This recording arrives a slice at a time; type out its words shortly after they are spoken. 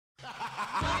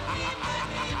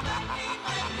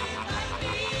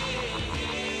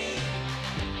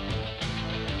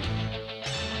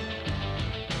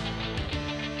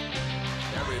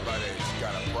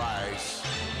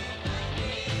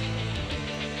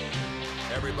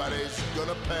everybody's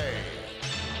gonna pay.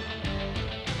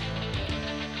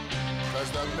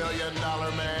 'Cause the $1 Million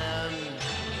Man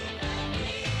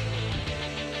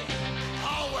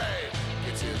always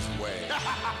gets his way.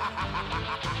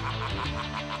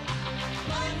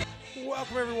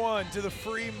 Welcome, everyone, to the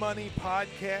Free Money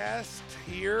Podcast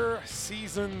here,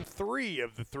 Season 3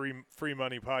 of the Free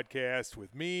Money Podcast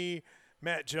with me,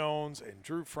 Matt Jones, and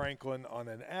Drew Franklin on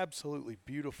an absolutely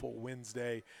beautiful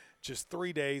Wednesday, just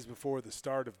 3 days before the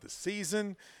start of the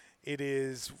season. It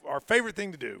is our favorite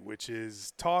thing to do, which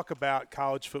is talk about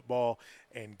college football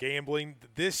and gambling.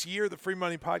 This year, the Free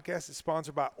Money Podcast is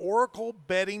sponsored by Oracle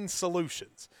Betting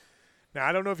Solutions. Now,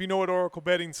 I don't know if you know what Oracle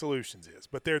Betting Solutions is,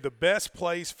 but they're the best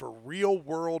place for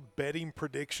real-world betting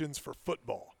predictions for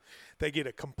football. They get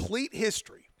a complete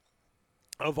history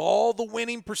of all the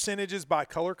winning percentages by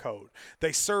color code.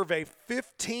 They survey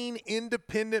 15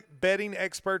 independent betting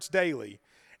experts daily,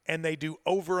 and they do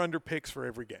over-under picks for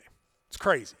every game. It's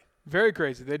crazy. Very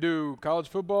crazy. They do college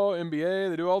football, NBA.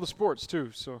 They do all the sports,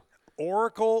 too. So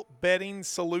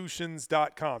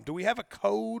OracleBettingSolutions.com. Do we have a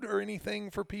code or anything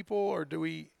for people, or do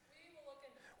we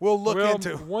 – we'll look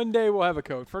into – one day we'll have a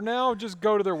code. For now, just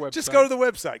go to their website. Just go to the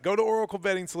website. Go to Oracle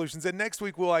Betting Solutions. And next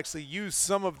week we'll actually use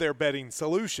some of their betting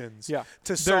solutions to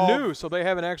solve – they're new, so they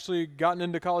haven't actually gotten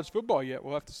into college football yet.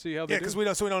 We'll have to see how they do. Yeah, because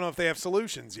we don't know if they have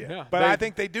solutions yet. Yeah, but I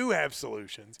think they do have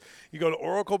solutions. You go to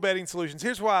Oracle Betting Solutions.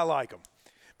 Here's why I like them.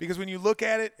 Because when you look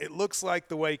at it, it looks like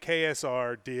the way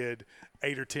KSR did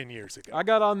 8 or 10 years ago. I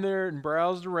got on there and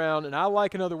browsed around, and I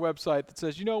like another website that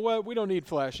says, you know what, we don't need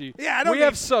flashy. Yeah, we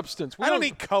have substance. I don't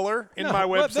need color in my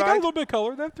website. They got a little bit of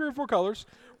color. They have 3 or 4 colors.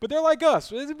 But they're like us.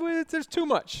 There's too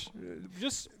much.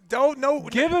 Just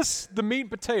give us the meat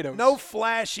and potatoes. No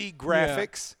flashy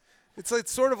graphics. Yeah.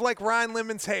 It's sort of like Ryan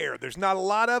Lemon's hair. There's not a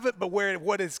lot of it, but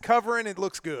what it's covering, it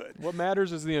looks good. What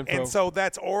matters is the info. And so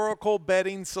that's Oracle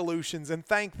Betting Solutions, and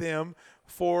thank them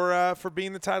for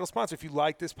being the title sponsor. If you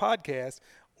like this podcast,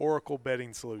 Oracle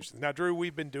Betting Solutions. Now, Drew,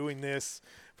 we've been doing this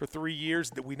for 3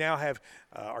 years. That we now have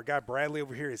our guy Bradley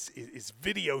over here is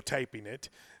videotaping it.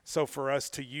 So for us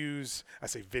to use, I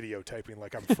say videotaping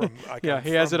like I'm from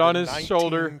he has it on his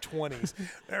shoulder. 1920s.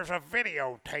 There's a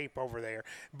videotape over there.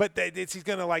 But he's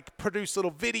going to produce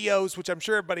little videos, which I'm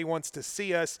sure everybody wants to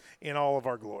see us in all of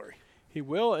our glory. He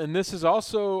will, and this is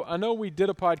also, I know we did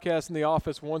a podcast in the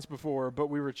office once before, but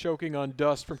we were choking on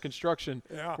dust from construction.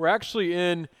 Yeah. We're actually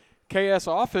in KS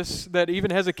office that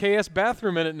even has a KS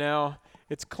bathroom in it now.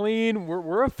 It's clean.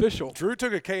 We're official. Drew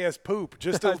took a KS poop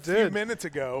just a few minutes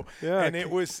ago, and it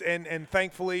was and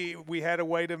thankfully we had a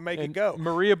way to make it go.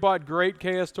 Maria bought great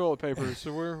KS toilet paper,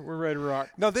 so we're ready to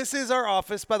rock. No, this is our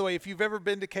office. By the way, if you've ever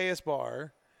been to KS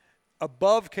Bar,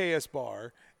 above KS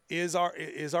Bar is our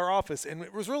office, and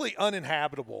it was really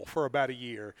uninhabitable for about a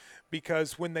year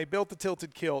because when they built the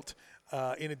Tilted Kilt,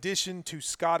 in addition to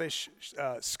Scottish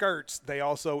skirts, they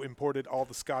also imported all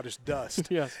the Scottish dust.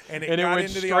 Yes. And it went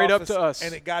into straight the up office, to us.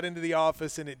 And it got into the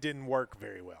office, and it didn't work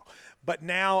very well. But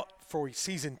now for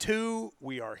Season 2,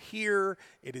 we are here.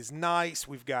 It is nice.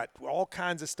 We've got all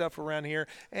kinds of stuff around here.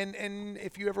 And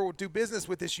if you ever do business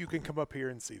with us, you can come up here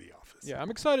and see the office. Yeah,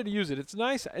 I'm excited to use it. It's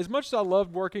nice. As much as I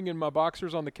loved working in my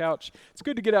boxers on the couch, it's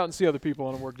good to get out and see other people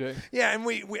on a work day. Yeah, and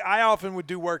I often would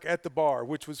do work at the bar,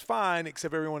 which was fine,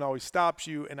 except everyone always stops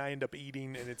you, and I end up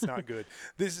eating, and it's not good.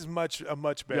 This is a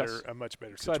much better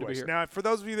situation. Now, for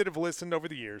those of you that have listened over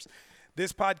the years,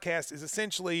 this podcast is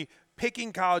essentially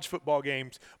picking college football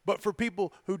games, but for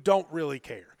people who don't really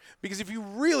care. Because if you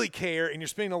really care and you're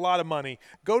spending a lot of money,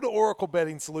 go to Oracle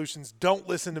Betting Solutions. Don't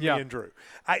listen to me and Drew.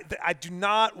 I do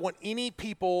not want any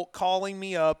people calling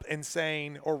me up and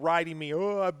saying or writing me,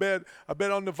 oh, I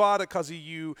bet on Nevada because of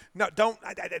you. No, don't.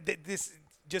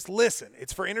 Just listen.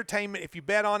 It's for entertainment. If you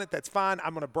bet on it, that's fine.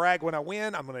 I'm going to brag when I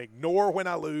win. I'm going to ignore when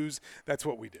I lose. That's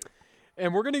what we do.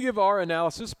 And we're going to give our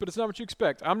analysis, but it's not what you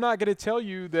expect. I'm not going to tell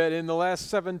you that in the last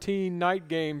 17 night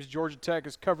games, Georgia Tech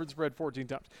has covered the spread 14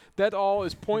 times. That all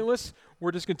is pointless.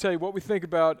 We're just going to tell you what we think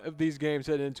about these games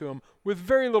heading into them with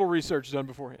very little research done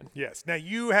beforehand. Yes. Now,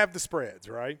 you have the spreads,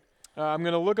 right? I'm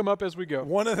going to look them up as we go.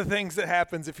 One of the things that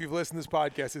happens if you've listened to this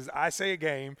podcast is I say a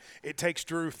game. It takes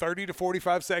Drew 30 to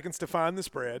 45 seconds to find the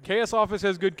spread. KS Office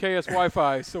has good KS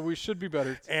Wi-Fi, so we should be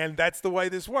better. And that's the way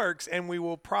this works, and we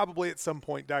will probably at some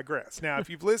point digress. Now, if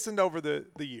you've listened over the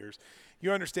years,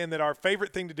 you understand that our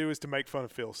favorite thing to do is to make fun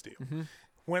of Phil Steele. Mm-hmm.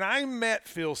 When I met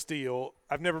Phil Steele,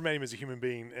 I've never met him as a human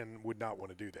being and would not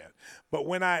want to do that. But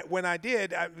when I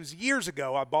did, it was years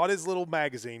ago, I bought his little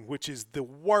magazine, which is the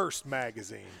worst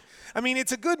magazine. I mean,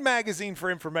 it's a good magazine for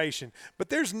information, but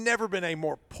there's never been a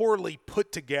more poorly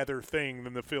put together thing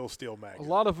than the Phil Steele magazine. A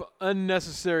lot of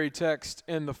unnecessary text,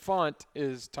 and the font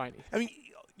is tiny. I mean,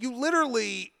 you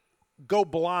literally go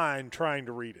blind trying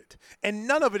to read it, and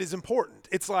none of it is important.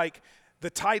 It's like the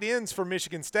tight ends for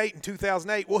Michigan State in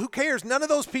 2008. Well, who cares? None of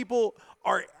those people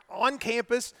are on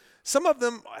campus. Some of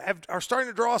them are starting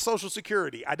to draw Social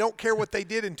Security. I don't care what they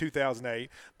did in 2008,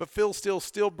 but Phil Steele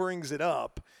still brings it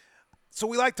up. So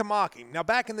we like to mock him. Now,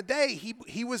 back in the day,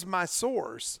 he was my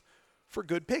source for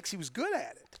good picks. He was good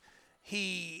at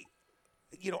it.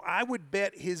 I would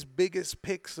bet his biggest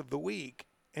picks of the week,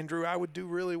 and Drew, I would do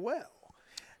really well.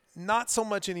 Not so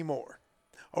much anymore.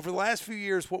 Over the last few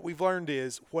years, what we've learned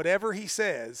is whatever he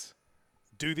says,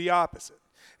 do the opposite.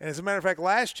 And as a matter of fact,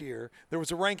 last year, there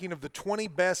was a ranking of the 20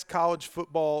 best college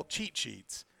football cheat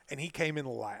sheets, and he came in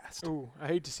last. Ooh, I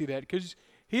hate to see that because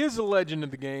he is a legend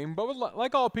of the game. But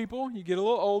like all people, you get a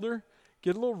little older,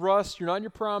 get a little rust, you're not in your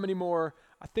prime anymore.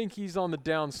 I think he's on the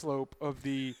downslope of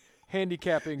the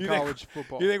handicapping college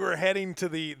football. You think we're heading to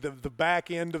the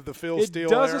back end of the Phil Steele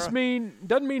era? It doesn't mean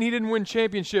he didn't win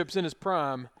championships in his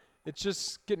prime. It's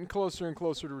just getting closer and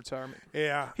closer to retirement.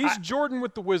 Yeah. He's Jordan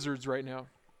with the Wizards right now.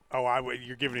 Oh,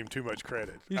 you're giving him too much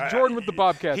credit. He's Jordan with the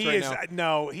Bobcats now.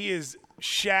 No, he is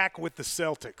Shaq with the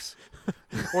Celtics.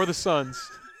 Or the Suns.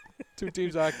 Two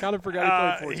teams I kind of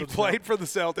forgot he played for. He played for the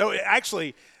Celtics. Oh,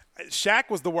 actually,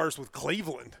 Shaq was the worst with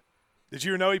Cleveland. Did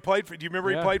you know he played for – do you remember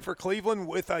he played for Cleveland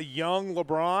with a young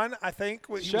LeBron, I think?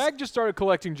 Shaq just started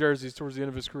collecting jerseys towards the end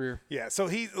of his career. Yeah, so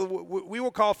we will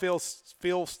call Phil Steele.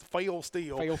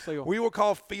 We will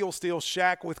call Phil Steele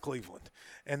Shaq with Cleveland,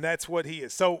 and that's what he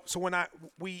is. So when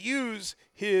we use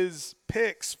his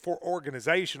picks for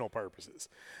organizational purposes,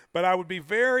 but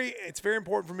it's very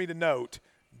important for me to note –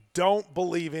 don't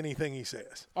believe anything he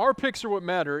says. Our picks are what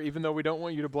matter, even though we don't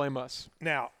want you to blame us.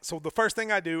 Now, so the first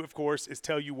thing I do, of course, is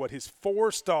tell you what his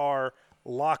 4-star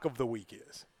lock of the week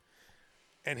is.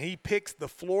 And he picks the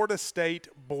Florida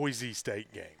State-Boise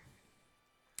State game.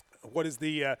 What is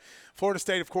the Florida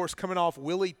State, of course, coming off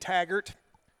Willie Taggart.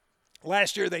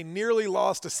 Last year, they nearly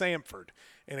lost to Samford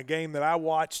in a game that I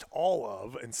watched all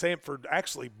of, and Samford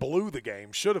actually blew the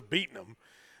game, should have beaten them.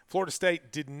 Florida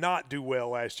State did not do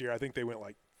well last year. I think they went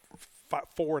like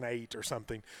 4-8 or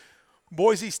something.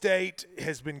 Boise State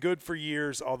has been good for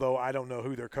years, although I don't know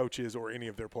who their coach is or any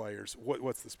of their players.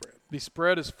 What's the spread? The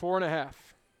spread is 4.5.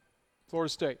 Florida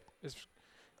State is.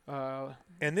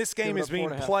 And this game is being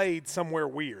played somewhere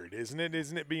weird, isn't it?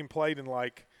 Isn't it being played in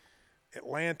like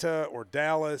Atlanta or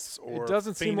Dallas or It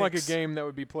doesn't Phoenix? Seem like a game that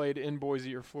would be played in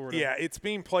Boise or Florida. Yeah, it's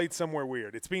being played somewhere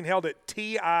weird. It's being held at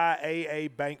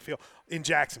TIAA Bank Field in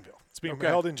Jacksonville. It's being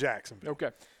held in Jacksonville.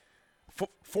 Okay.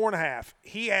 4.5.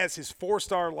 He has his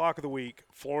 4-star lock of the week,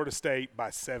 Florida State by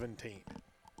 17.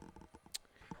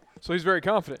 So he's very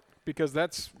confident because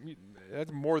that's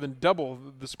more than double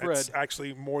the spread. It's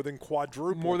actually more than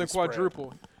quadruple. More than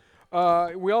quadruple.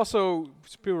 We also,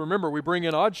 people remember, we bring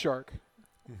in OddsShark.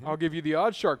 Mm-hmm. I'll give you the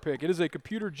OddsShark pick. It is a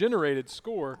computer-generated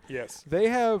score. Yes. They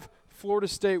have Florida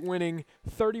State winning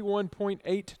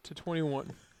 31.8 to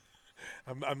 21.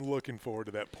 I'm looking forward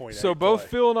to that point. So both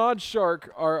Phil and OddsShark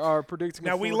are predicting.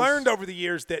 Now, we learned over the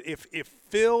years that if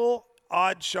Phil,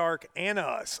 OddsShark, and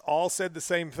us all said the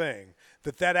same thing,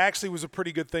 that actually was a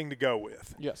pretty good thing to go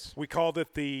with. Yes. We called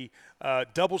it the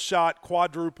double shot,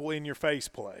 quadruple in your face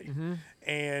play. Mm-hmm.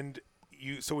 And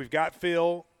so we've got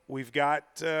Phil, we've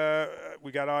got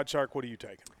OddsShark. What are you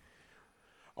taking?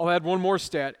 I'll add one more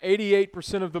stat.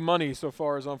 88% of the money so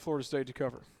far is on Florida State to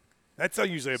cover. That's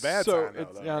usually a bad sign,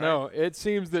 though. I know. It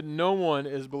seems that no one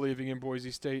is believing in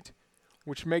Boise State,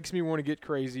 which makes me want to get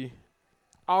crazy.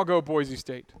 I'll go Boise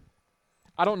State.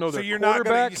 I don't know their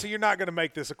quarterback. So you're not going to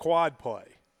make this a quad play.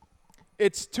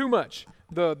 It's too much.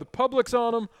 The public's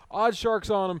on them.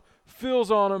 OddsShark's on them. Phil's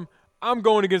on them. I'm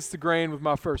going against the grain with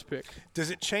my first pick.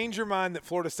 Does it change your mind that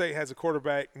Florida State has a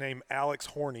quarterback named Alex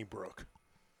Hornibrook?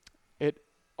 It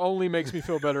only makes me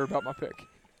feel better about my pick.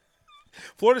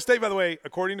 Florida State, by the way,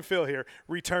 according to Phil here,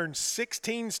 returned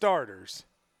 16 starters,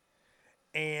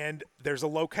 and there's a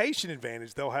location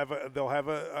advantage. They'll have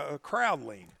a crowd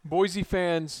lean. Boise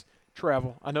fans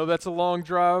travel. I know that's a long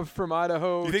drive from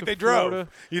Idaho. You think to they Florida. drove?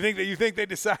 You think they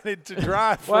decided to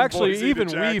drive? Well, from actually, Boise even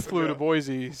to we flew to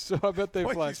Boise, so I bet they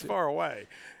fly. Boise's far away.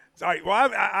 All right.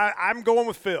 Well, I'm going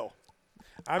with Phil.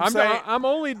 I'm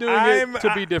only doing it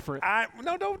to be different.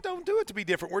 No, don't do it to be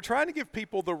different. We're trying to give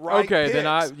people the right picks. Then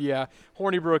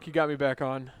Hornibrook, you got me back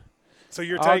on. So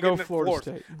you're I'll taking go Florida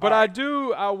State. All But right.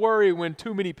 I worry when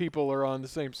too many people are on the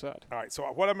same side. All right, so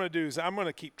what I'm going to do is I'm going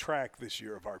to keep track this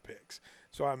year of our picks.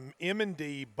 So I'm M and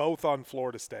D both on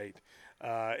Florida State,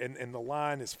 and the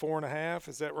line is 4.5.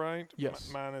 Is that right? Yes.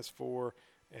 Minus 4.5.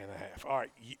 All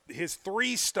right, his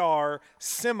 3-star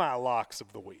semi-locks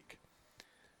of the week.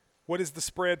 What is the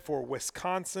spread for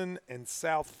Wisconsin and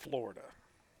South Florida?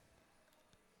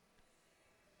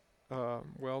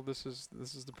 Well, this is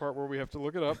the part where we have to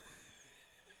look it up.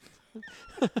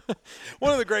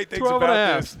 One of the great things 12 and a about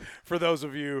half. this, for those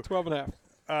of you, 12.5.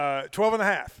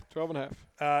 12.5.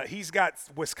 12.5. He's got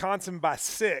Wisconsin by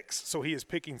 6, so he is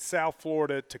picking South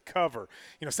Florida to cover.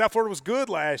 You know, South Florida was good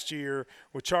last year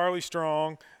with Charlie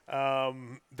Strong.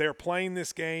 They're playing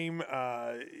this game.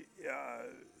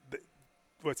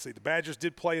 Let's see, the Badgers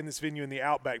did play in this venue in the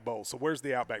Outback Bowl. So where's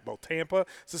the Outback Bowl? Tampa.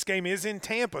 So this game is in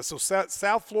Tampa. So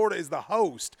South Florida is the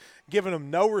host, giving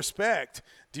them no respect.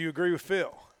 Do you agree with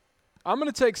Phil? I'm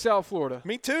going to take South Florida.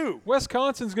 Me too.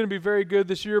 Wisconsin's going to be very good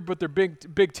this year, but they're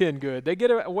Big Ten good. They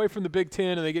get away from the Big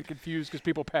Ten and they get confused because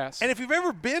people pass. And if you've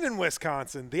ever been in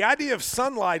Wisconsin, the idea of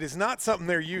sunlight is not something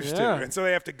they're used to. Yeah. And so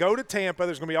they have to go to Tampa.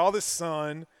 There's going to be all this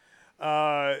sun.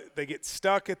 They get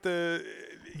stuck at the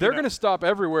They're going to stop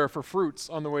everywhere for fruits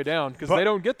on the way down because But they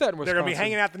don't get that in Wisconsin. They're going to be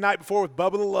hanging out the night before with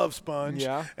Bubba the Love Sponge.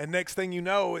 Yeah. And next thing you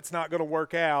know, it's not going to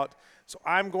work out. So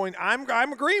I'm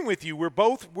agreeing with you. We're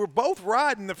both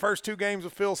riding the first 2 games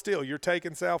with Phil Steele. You're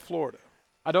taking South Florida.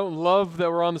 I don't love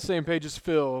that we're on the same page as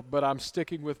Phil, but I'm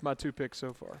sticking with my 2 picks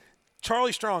so far.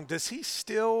 Charlie Strong, is he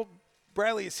still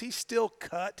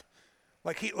cut?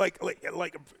 Like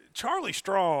Charlie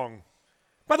Strong.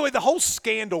 By the way, the whole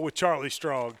scandal with Charlie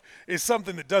Strong is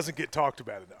something that doesn't get talked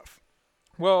about enough.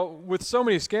 Well, with so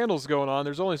many scandals going on,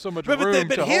 there's only so much But room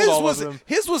to his hold all was of them.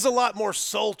 his was a lot more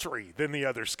sultry than the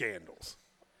other scandals.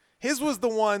 His was the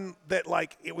one that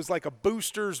it was like a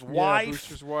booster's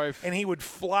wife, and he would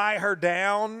fly her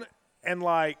down and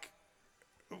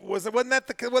wasn't that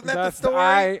the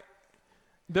story?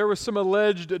 There was some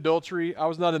alleged adultery. I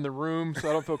was not in the room, so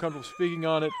I don't feel comfortable speaking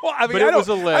on it. Well, I mean, but it was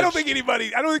alleged. I don't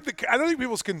think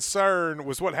people's concern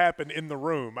was what happened in the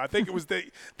room. I think it was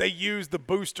they used the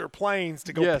booster planes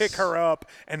to go Yes. pick her up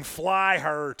and fly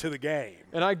her to the game.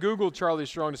 And I Googled Charlie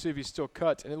Strong to see if he's still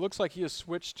cut, and it looks like he has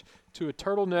switched to a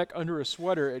turtleneck under a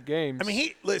sweater at games. I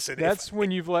mean, That's when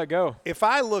you've let go. If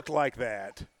I looked like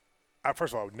that,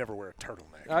 first of all, I would never wear a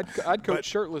turtleneck. I'd coach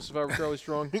shirtless if I were Charlie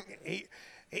Strong.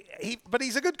 But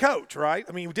he's a good coach, right?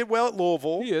 I mean, he did well at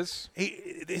Louisville. He is.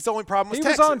 His only problem was He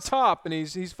Texas. was on top, and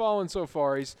he's fallen so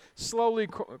far. He's slowly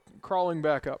crawling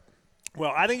back up.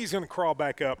 Well, I think he's going to crawl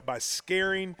back up by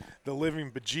scaring the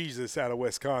living bejesus out of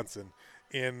Wisconsin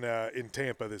in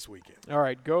Tampa this weekend. All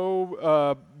right,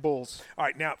 go Bulls. All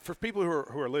right, now for people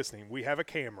who are listening, we have a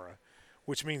camera,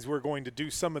 which means we're going to do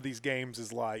some of these games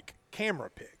as like camera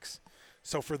picks.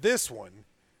 So for this one,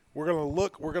 we're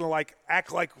gonna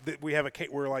act like that we have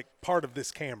we're like part of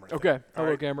this camera thing. Okay, All hello,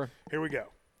 right? camera. Here we go.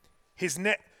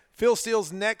 Phil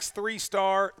Steele's next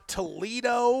 3-star,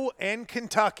 Toledo and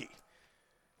Kentucky.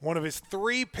 One of his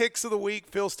 3 picks of the week,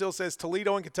 Phil Steele says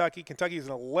Toledo and Kentucky. Kentucky is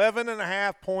an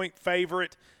 11.5-point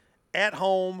favorite at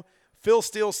home. Phil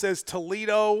Steele says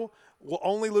Toledo will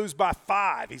only lose by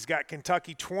 5. He's got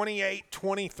Kentucky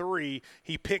 28-23.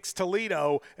 He picks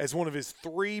Toledo as one of his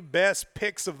 3 best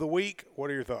picks of the week.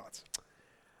 What are your thoughts?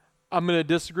 I'm going to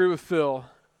disagree with Phil.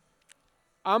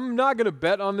 I'm not going to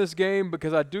bet on this game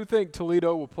because I do think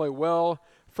Toledo will play well.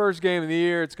 First game of the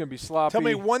year, it's going to be sloppy. Tell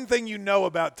me one thing you know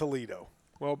about Toledo.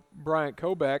 Well, Bryant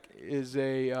Koback is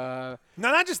a No,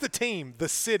 not just the team, the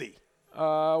city.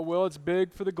 well, it's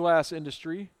big for the glass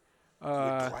industry. The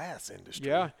glass industry.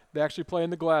 Yeah, they actually play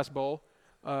in the Glass Bowl.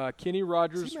 Kenny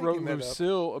Rogers making wrote that up?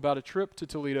 Lucille about a trip to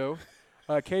Toledo.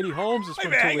 Katie Holmes is Wait a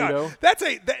from minute, hang Toledo. on. That's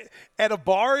at a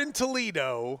bar in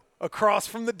Toledo across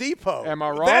from the depot. Am I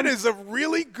wrong? That is a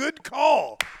really good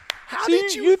call. How See,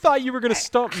 did you thought you were going to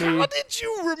stump me. How did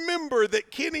you remember that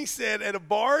Kenny said at a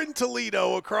bar in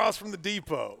Toledo across from the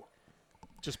depot?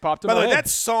 Just popped in By the my way, head. that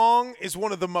song is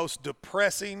one of the most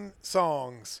depressing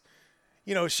songs.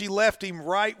 You know, she left him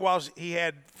right while he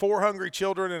had 4 hungry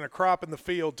children and a crop in the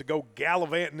field to go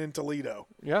gallivanting in Toledo.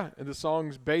 Yeah, and the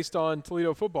song's based on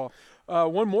Toledo football.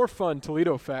 One more fun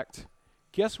Toledo fact.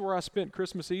 Guess where I spent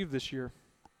Christmas Eve this year?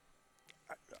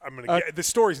 I'm gonna get the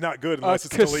story's not good unless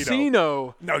it's Toledo.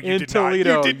 Casino No, you in did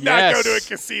Toledo. not. You did not go Yes. to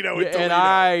a casino in Yeah, Toledo. and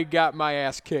I got my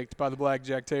ass kicked by the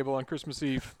blackjack table on Christmas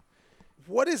Eve.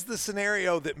 What is the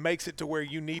scenario that makes it to where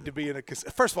you need to be in a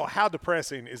casino? First of all, how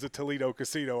depressing is a Toledo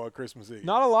casino on Christmas Eve?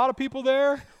 Not a lot of people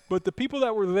there, but the people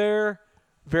that were there,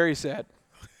 very sad.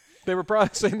 They were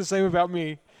probably saying the same about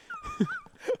me.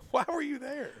 Why were you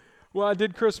there? Well, I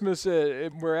did Christmas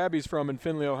where Abby's from in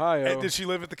Findlay, Ohio. And did she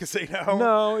live at the casino?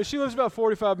 No, she lives about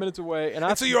 45 minutes away.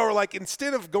 And so you were like,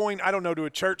 instead of going, I don't know, to a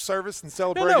church service and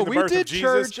celebrating the birth of Jesus,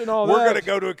 church and all we're that. going to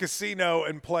go to a casino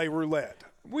and play roulette.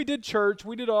 We did church.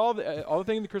 We did all the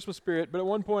thing in the Christmas spirit. But at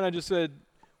one point, I just said,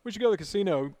 we should go to the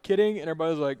casino. Kidding. And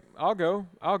everybody was like, I'll go.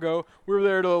 We were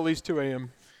there till at least 2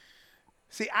 a.m.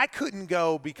 See, I couldn't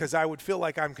go because I would feel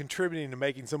like I'm contributing to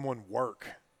making someone work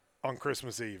on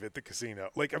Christmas Eve at the casino.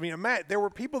 Like, I mean, Matt, there were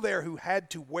people there who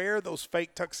had to wear those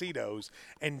fake tuxedos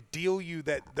and deal you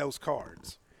those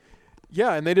cards.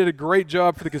 Yeah, and they did a great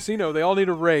job for the casino. They all need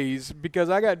a raise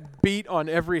because I got beat on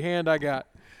every hand I got.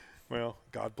 Well,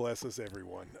 God bless us,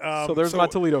 everyone. So there's my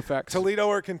Toledo facts. Toledo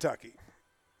or Kentucky?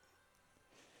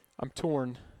 I'm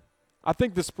torn. I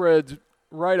think the spread's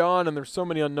right on, and there's so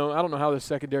many unknowns. I don't know how the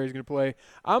secondary is going to play.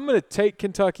 I'm going to take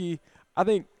Kentucky. I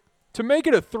think to make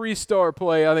it a 3-star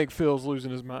play, I think Phil's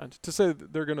losing his mind. To say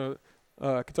that they're going to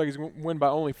Kentucky's going to win by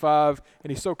only 5,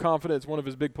 and he's so confident it's one of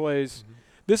his big plays. Mm-hmm.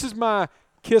 This is my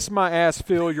kiss my ass,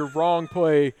 Phil. You're wrong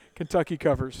play. Kentucky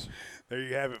covers. There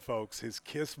you have it, folks. His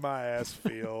kiss my ass,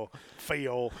 Phil.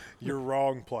 You're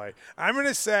wrong play. I'm going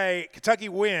to say Kentucky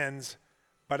wins,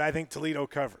 but I think Toledo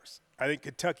covers. I think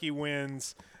Kentucky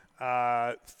wins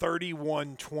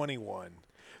 31-21.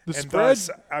 The and spread,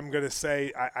 thus, I'm going to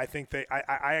say I think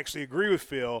I actually agree with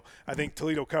Phil. I think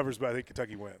Toledo covers, but I think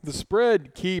Kentucky wins. The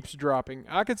spread keeps dropping.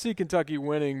 I could see Kentucky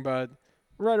winning by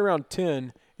right around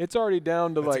 10. It's already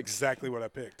down to That's like exactly what I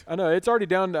picked. I know. It's already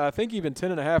down to, I think, even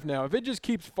 10.5 now. If it just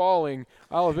keeps falling,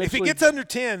 I'll eventually. If it gets under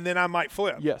 10, then I might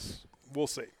flip. Yes. We'll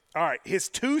see. All right. His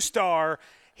 2-star,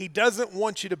 he doesn't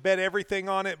want you to bet everything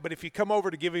on it, but if you come over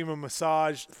to give him a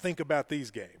massage, think about these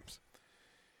games.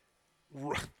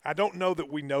 I don't know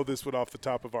that we know this one off the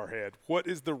top of our head. What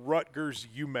is the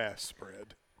Rutgers-UMass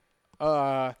spread?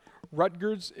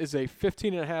 Rutgers is a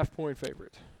 15.5-point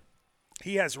favorite.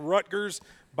 He has Rutgers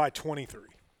by 23.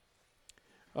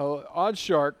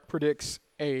 OddsShark predicts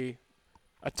a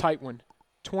tight one,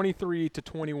 23 to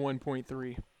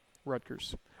 21.3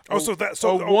 Rutgers. So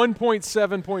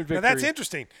 1.7 point victory. Now that's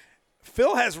interesting.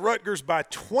 Phil has Rutgers by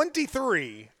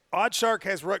 23. OddsShark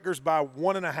has Rutgers by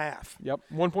 1.5. Yep,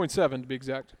 1.7 to be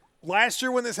exact. Last year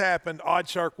when this happened,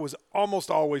 OddsShark was almost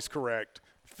always correct.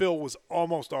 Phil was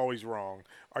almost always wrong.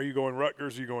 Are you going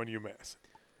Rutgers or are you going UMass?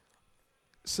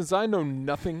 Since I know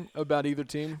nothing about either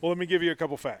team. Well, let me give you a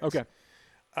couple facts. Okay.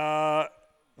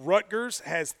 Rutgers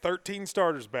has 13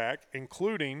 starters back,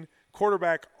 including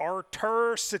quarterback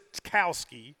Artur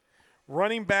Sitkowski,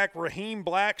 running back Raheem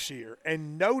Blackshear,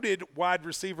 and noted wide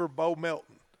receiver Bo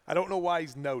Melton. I don't know why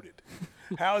he's noted.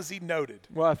 How is he noted?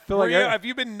 Well, I feel Maria, like have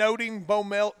you been noting Bo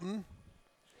Melton?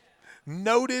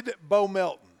 Noted Bo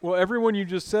Melton. Well, everyone you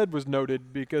just said was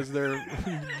noted because you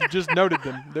just noted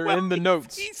them. They're in the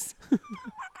notes.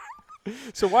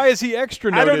 So why is he extra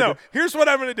noted? I don't know. Here's what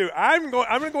I'm going to do. I'm going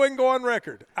to go ahead and go on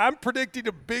record. I'm predicting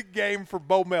a big game for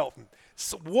Bo Melton.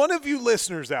 So one of you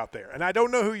listeners out there, and I don't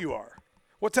know who you are,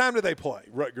 what time do they play,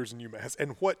 Rutgers and UMass,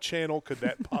 and what channel could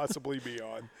that possibly be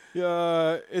on?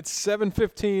 It's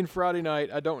 7:15 Friday night.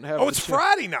 I don't have. It's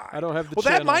Friday night. I don't have the. Well,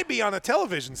 channel. that might be on a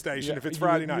television station if it's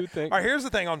Friday night. Think. All right, here's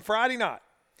the thing. On Friday night,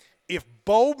 if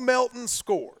Bo Melton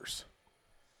scores,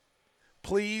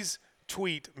 please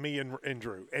tweet me and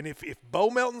Drew. And if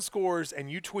Bo Melton scores and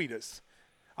you tweet us,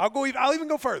 I'll even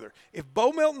go further. If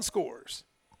Bo Melton scores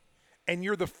and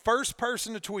you're the first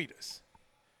person to tweet us,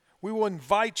 we will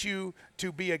invite you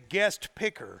to be a guest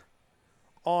picker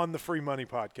on the Free Money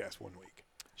Podcast one week.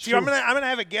 See, I'm gonna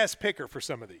have a guest picker for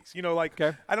some of these. You know, like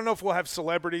okay. I don't know if we'll have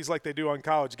celebrities like they do on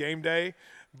College Game Day,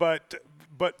 but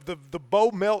the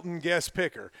Bo Melton guest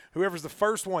picker, whoever's the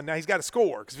first one. Now he's got to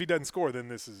score because if he doesn't score, then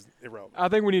this is irrelevant. I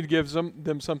think we need to give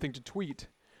them something to tweet.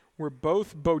 We're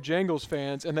both Bojangles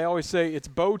fans, and they always say it's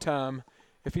Bo time.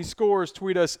 If he scores,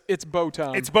 tweet us. It's Bo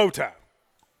time. It's Bo time.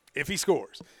 If he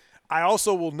scores. I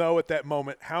also will know at that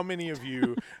moment how many of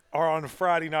you are on a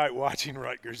Friday night watching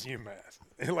Rutgers UMass.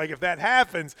 Like if that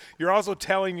happens, you're also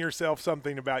telling yourself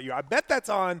something about you. I bet that's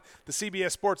on the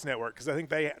CBS Sports Network because I think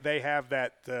they have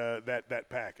that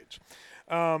package.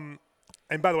 And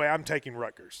by the way, I'm taking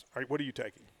Rutgers. All right, what are you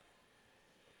taking?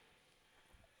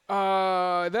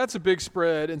 That's a big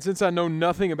spread, and since I know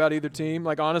nothing about either team,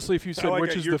 like honestly, if you said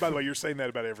which is by the way, you're saying that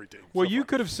about every team. Well, you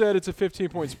could have said it's a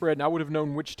 15-point spread, and I would have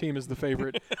known which team is the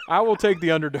favorite. I will take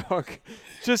the underdog.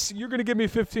 Just you're going to give me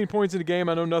 15 points in a game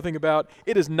I know nothing about.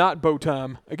 It is not Bo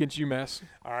time against UMass.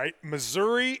 All right,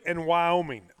 Missouri and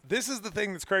Wyoming. This is the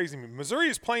thing that's crazy to me. Missouri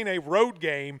is playing a road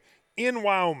game in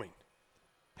Wyoming.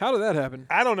 How did that happen?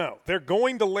 I don't know. They're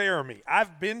going to Laramie.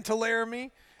 I've been to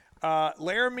Laramie.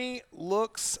 Laramie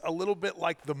looks a little bit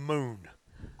like the moon.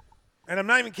 And I'm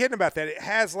not even kidding about that. It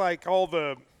has like all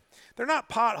the – they're not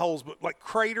potholes, but like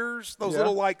craters, those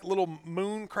little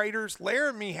moon craters.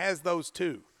 Laramie has those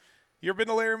too. You ever been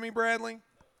to Laramie, Bradley?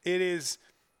 It is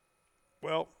 –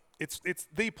 well, it's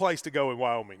the place to go in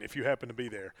Wyoming if you happen to be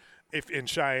there. If in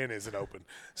Cheyenne isn't open.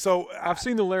 So I've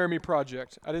seen the Laramie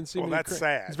Project. I didn't see well, any that's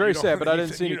sad. It's very sad, but I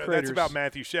didn't see any craters. That's about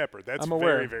Matthew Shepard. That's I'm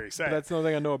aware, very, very sad. But that's the only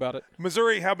thing I know about it.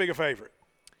 Missouri, how big a favorite?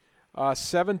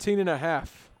 17.5.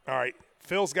 All right.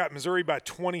 Phil's got Missouri by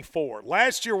 24.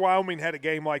 Last year, Wyoming had a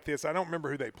game like this. I don't remember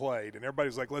who they played, and everybody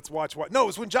was like, let's watch what. No, it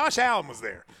was when Josh Allen was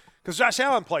there because Josh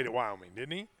Allen played at Wyoming,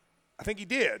 didn't he? I think he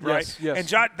did, right?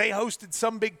 Yes. And they hosted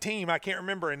some big team, I can't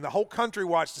remember, and the whole country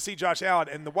watched to see Josh Allen,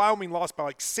 and the Wyoming lost by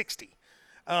like 60.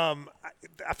 I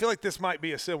feel like this might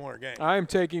be a similar game. I am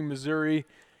taking Missouri.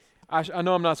 I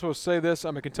know I'm not supposed to say this.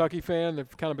 I'm a Kentucky fan.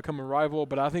 They've kind of become a rival,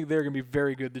 but I think they're going to be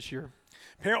very good this year.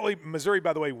 Apparently, Missouri,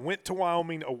 by the way, went to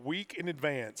Wyoming a week in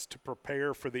advance to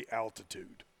prepare for the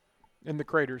altitude. In the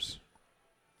craters.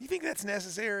 You think that's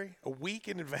necessary? A week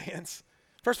in advance?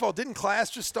 First of all, didn't class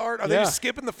just start? Are they just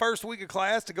skipping the first week of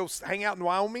class to go hang out in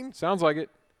Wyoming? Sounds like it.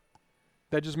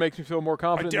 That just makes me feel more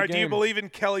confident in the game. Do you believe in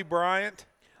Kelly Bryant?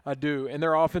 I do, and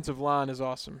their offensive line is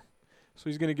awesome. So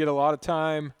he's going to get a lot of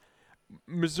time.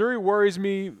 Missouri worries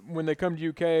me when they come to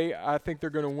UK. I think they're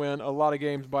going to win a lot of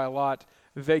games by a lot.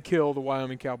 They kill the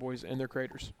Wyoming Cowboys and their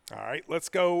craters. All right, let's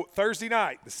go Thursday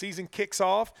night. The season kicks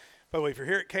off. By the way, if you're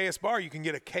here at KS Bar, you can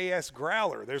get a KS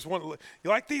Growler. There's one. You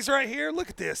like these right here? Look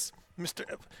at this.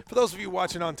 For those of you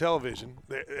watching on television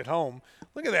at home,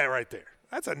 look at that right there.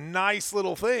 That's a nice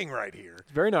little thing right here.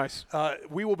 Very nice.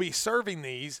 We will be serving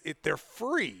these. They're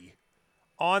free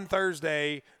on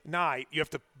Thursday night. You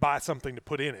have to buy something to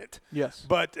put in it. Yes.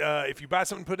 But if you buy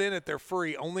something to put in it, they're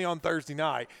free only on Thursday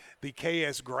night, the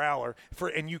KS Growler.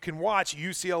 And you can watch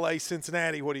UCLA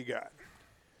Cincinnati. What do you got?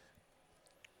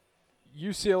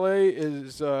 UCLA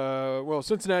is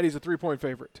Cincinnati's a 3-point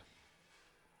favorite.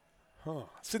 Huh.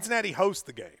 Cincinnati hosts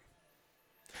the game.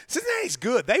 Cincinnati's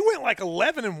good. They went like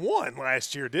 11-1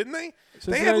 last year, didn't they?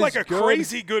 They had like a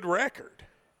crazy good record.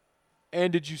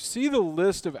 And did you see the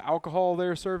list of alcohol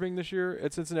they're serving this year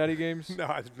at Cincinnati games? No,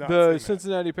 I did not. The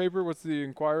Cincinnati paper. What's the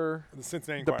Inquirer? The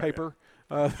Cincinnati Inquirer. The paper.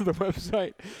 The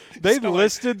website. They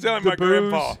listed like the my booze.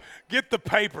 Grandpa. Get the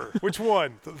paper. Which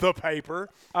one? The paper.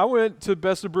 I went to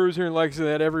Best of Brews here in Lexington.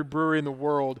 They had every brewery in the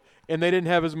world, and they didn't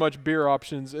have as much beer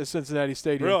options as Cincinnati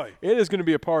Stadium. Really? It is going to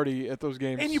be a party at those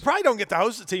games. And you probably don't get to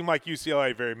host a team like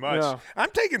UCLA very much. No.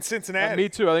 I'm taking Cincinnati. Me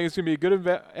too. I think it's going to be a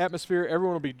good atmosphere.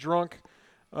 Everyone will be drunk.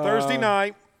 Thursday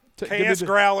night, KS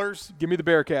Growlers. Give me the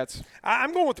Bearcats.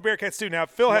 I'm going with the Bearcats too. Now,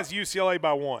 Phil has UCLA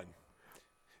by 1.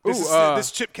 This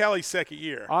is Chip Kelly's second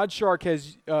year. Oddshark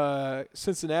has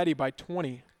Cincinnati by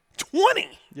 20. 20?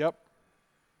 Yep.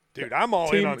 Dude, I'm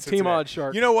all in on Cincinnati. Team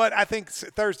Oddshark. You know what? I think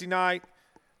Thursday night,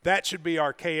 that should be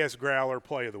our KS Growler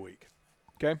play of the week.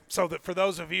 Okay. So that for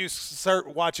those of you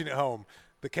watching at home,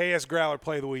 the KS Growler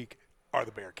play of the week are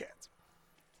the Bearcats.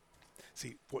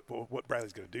 See, what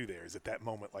Bradley's going to do there is at that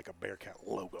moment, like a Bearcat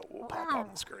logo will pop on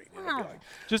the screen.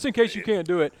 Just in case you can't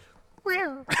do it.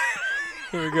 Here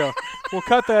we go. We'll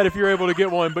cut that if you're able to get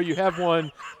one, but you have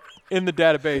one in the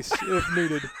database if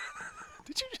needed.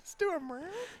 Did you just do a meow?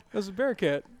 That's a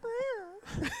Bearcat.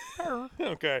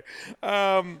 Okay.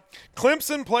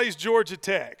 Clemson plays Georgia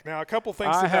Tech. Now, a couple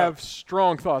things to note. I have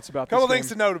strong thoughts about this game. A couple things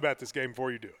to note about this game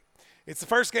before you do it. It's the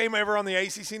first game ever on the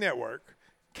ACC Network.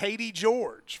 Katie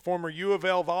George, former U of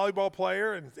L volleyball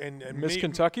player and Miss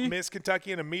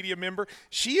Kentucky and a media member.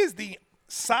 She is the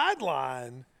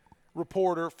sideline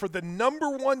reporter for the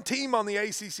 #1 team on the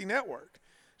ACC Network.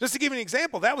 Just to give you an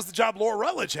example, that was the job Laura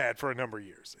Rutledge had for a number of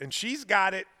years, and she's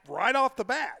got it right off the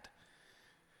bat.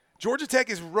 Georgia Tech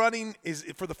is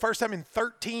for the first time in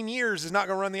 13 years is not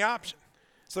going to run the option.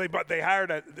 So they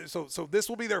hired so this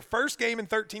will be their first game in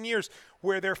 13 years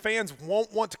where their fans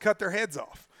won't want to cut their heads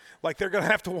off. Like they're going to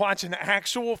have to watch an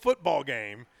actual football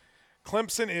game.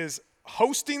 Clemson is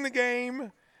hosting the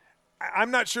game. I'm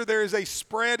not sure there is a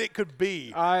spread it could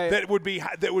be that would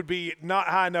be not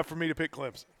high enough for me to pick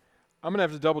Clemson. I'm going to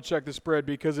have to double check the spread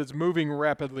because it's moving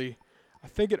rapidly. I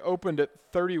think it opened at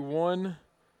 31.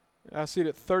 I see it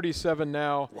at 37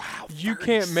 now. Wow, 37. You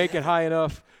can't make it high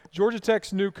enough. Georgia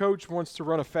Tech's new coach wants to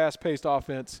run a fast-paced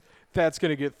offense. That's going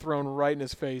to get thrown right in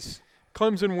his face.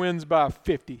 Clemson wins by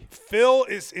 50. Phil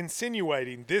is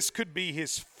insinuating this could be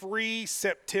his free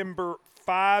September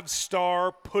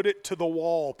 5-star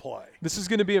put-it-to-the-wall play. This is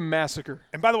going to be a massacre.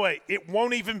 And by the way, it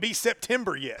won't even be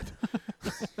September yet.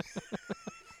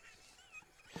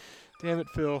 Damn it,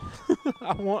 Phil.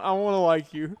 I want to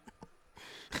like you.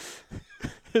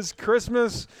 his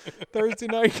Christmas Thursday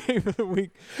night game of the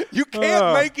week. You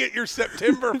can't make it your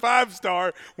September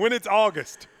 5-star when it's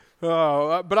August.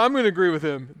 But I'm going to agree with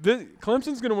him.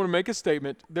 Clemson's going to want to make a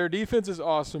statement. Their defense is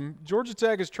awesome. Georgia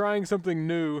Tech is trying something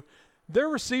new. Their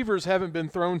receivers haven't been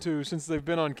thrown to since they've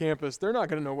been on campus. They're not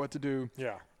going to know what to do.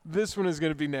 Yeah. This one is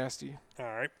going to be nasty. All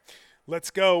right.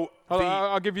 Let's go.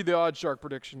 I'll give you the Odd Shark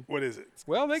prediction. What is it?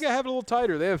 Well, they got to have it a little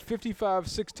tighter. They have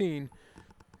 55-16.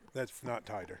 That's not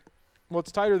tighter. Well,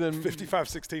 it's tighter than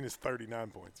 55-16 is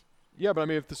 39 points. Yeah, but I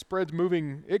mean, if the spread's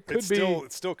moving, it could be.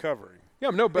 It's still covering. Yeah,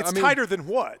 no, but it's I mean, tighter than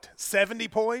what? 70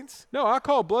 points? No, I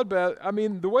call bloodbath. I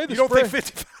mean, the way the you spread. don't think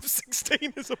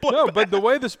 55-16 is a bloodbath? No, but the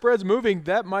way the spread's moving,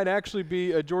 that might actually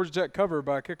be a Georgia Tech cover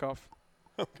by kickoff.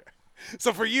 Okay.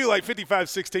 So for you, like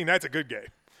 55-16, that's a good game.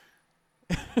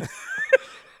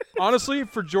 Honestly,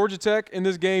 for Georgia Tech in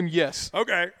this game, yes.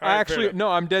 Okay.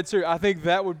 I'm dead serious. I think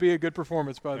that would be a good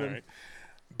performance by them. Right.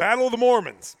 Battle of the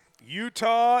Mormons,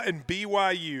 Utah and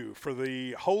BYU for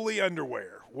the holy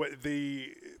underwear.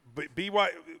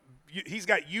 He's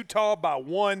got Utah by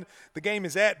 1. The game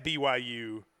is at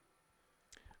BYU.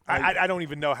 I don't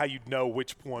even know how you'd know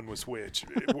which one was which,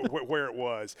 where it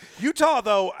was. Utah,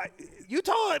 though,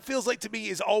 it feels like to me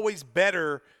is always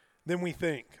better than we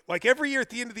think. Like every year at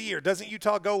the end of the year, doesn't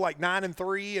Utah go like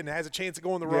 9-3 and has a chance to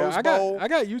go in the Rose Bowl? I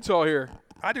got Utah here.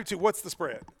 I do too. What's the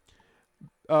spread?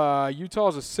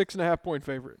 Utah's a 6.5-point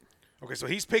favorite. Okay, so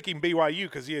he's picking BYU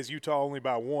because he has Utah only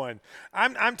by 1.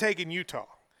 I'm taking Utah.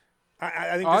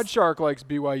 I think Odd Shark likes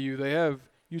BYU. They have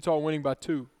Utah winning by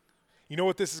 2. You know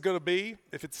what this is going to be?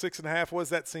 If it's 6.5, what does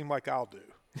that seem like I'll do?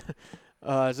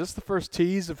 Is this the first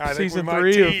tease of I season think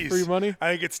 3 of Free Money?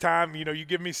 I think it's time. You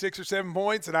give me 6 or 7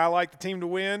 points, and I like the team to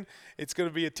win. It's going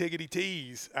to be a tickety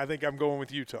tease. I think I'm going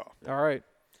with Utah. All right.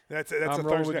 That's I'm a rolling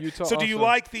Thursday. with Utah So do you also.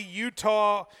 like the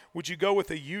Utah? Would you go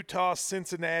with a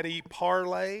Utah-Cincinnati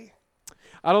parlay?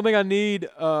 I don't think I need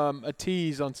a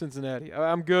tease on Cincinnati.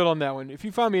 I'm good on that one. If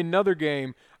you find me another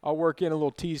game, I'll work in a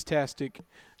little tease-tastic.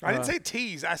 I didn't say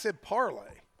tease. I said parlay.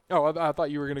 Oh, I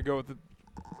thought you were going to go with the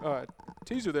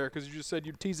teaser there because you just said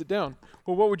you'd tease it down.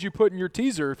 Well, what would you put in your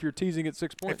teaser if you're teasing at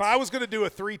 6 points? If I was going to do a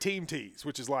 3-team tease,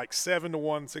 which is like 7-1,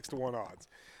 6-1 odds,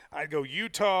 I'd go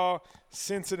Utah,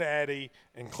 Cincinnati,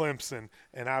 and Clemson,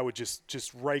 and I would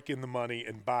just rake in the money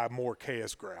and buy more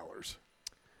KS Growlers.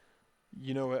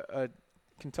 A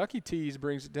Kentucky tease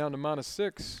brings it down to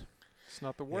 -6. It's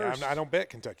not the worst. Yeah, I don't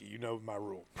bet Kentucky. You know my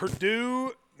rule.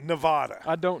 Purdue, Nevada.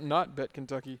 I don't not bet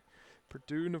Kentucky.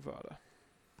 Purdue, Nevada.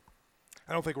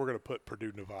 I don't think we're going to put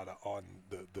Purdue, Nevada on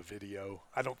the video.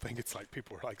 I don't think it's like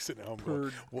people are like sitting at home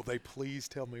going, will they please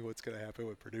tell me what's going to happen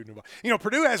with Purdue, Nevada?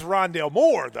 Purdue has Rondale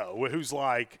Moore, though, who's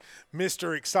like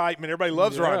Mr. Excitement. Everybody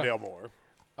loves Rondale Moore.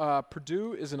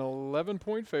 Purdue is an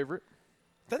 11-point favorite.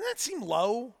 Doesn't that seem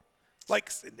low?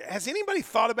 Like, has anybody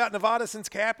thought about Nevada since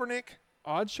Kaepernick?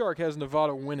 Odd Shark has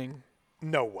Nevada winning.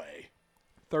 No way.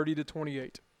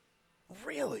 30-28.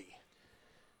 Really?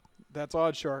 That's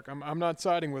Odd Shark. I'm not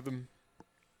siding with them,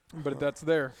 but that's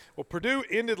there. Well, Purdue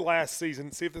ended last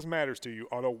season, see if this matters to you,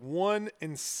 on a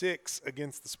 1-6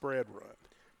 against the spread run.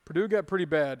 Purdue got pretty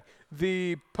bad.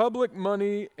 The public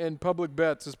money and public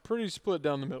bets is pretty split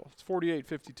down the middle. It's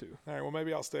 48-52. All right, well,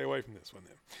 maybe I'll stay away from this one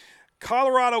then.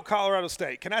 Colorado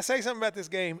State. Can I say something about this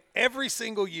game? Every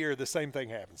single year, the same thing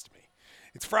happens to me.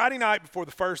 It's Friday night before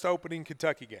the first opening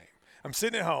Kentucky game. I'm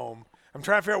sitting at home. I'm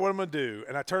trying to figure out what I'm going to do,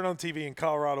 and I turn on TV and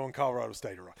Colorado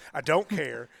State are on. I don't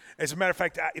care. As a matter of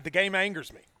fact, the game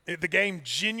angers me. The game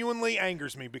genuinely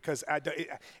angers me because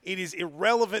it is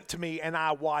irrelevant to me, and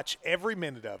I watch every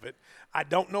minute of it. I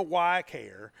don't know why I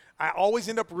care. I always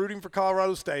end up rooting for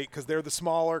Colorado State because they're the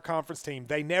smaller conference team.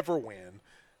 They never win.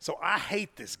 So I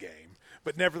hate this game.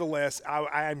 But nevertheless,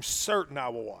 I'm certain I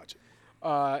will watch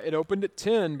it. It opened at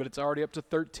 10, but it's already up to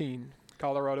 13.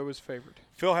 Colorado is favored.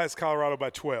 Phil has Colorado by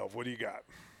 12. What do you got?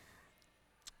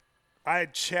 I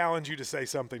challenge you to say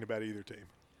something about either team.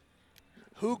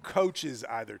 Who coaches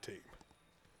either team?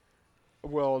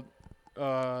 Well,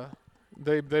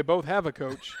 they both have a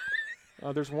coach.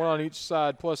 There's one on each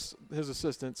side plus his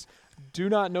assistants. Do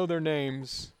not know their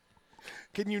names.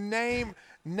 Can you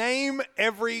name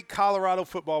every Colorado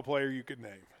football player you could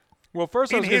name? Well,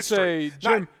 first I was going to say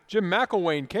Jim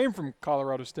McElwain came from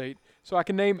Colorado State, so I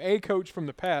can name a coach from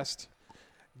the past.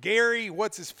 Gary,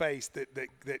 what's his face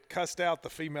that cussed out the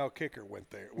female kicker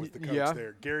was the coach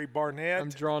there. Gary Barnett. I'm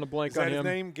drawing a blank Is on that him. his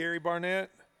name, Gary Barnett?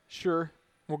 Sure,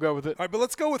 we'll go with it. All right, but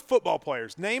let's go with football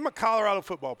players. Name a Colorado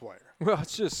football player. Well,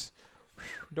 it's just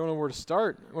don't know where to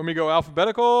start. Want me to go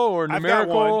alphabetical or numerical? I've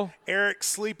got one. Eric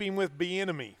Sleeping with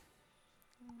Bieniemy.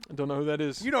 I don't know who that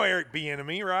is. You know Eric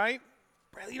Bieniemy, right?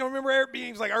 Bradley, you don't remember Eric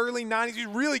being like early 90s? He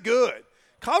was really good.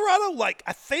 Colorado, like,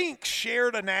 I think,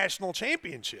 shared a national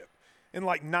championship in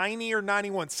like 90 or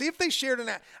 91. See if they shared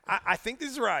I think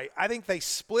this is right. I think they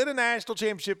split a national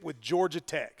championship with Georgia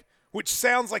Tech, which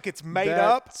sounds like it's made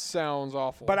up. That sounds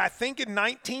awful. But I think in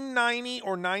 1990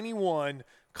 or 91,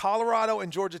 Colorado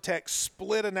and Georgia Tech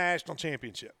split a national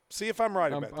championship. See if I'm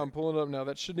right about that. I'm pulling it up now.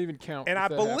 That shouldn't even count. And I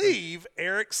believe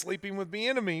Eric Sleeping with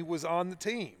Bieniemy was on the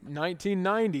team.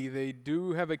 1990, they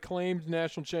do have a claimed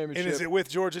national championship. And is it with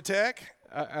Georgia Tech?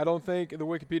 I don't think the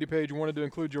Wikipedia page wanted to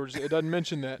include Georgia. It doesn't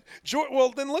mention that.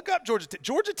 Well, then look up Georgia Tech.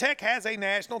 Georgia Tech has a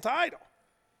national title.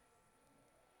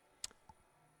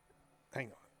 Hang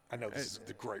on. I know this is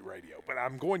the great radio, but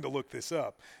I'm going to look this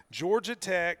up. Georgia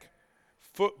Tech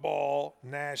football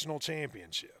national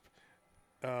championship.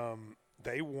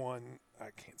 They won. I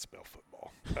can't spell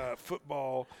football.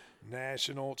 Football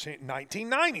national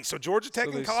 1990. So Georgia Tech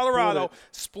and Colorado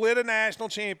split a national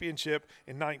championship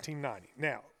in 1990.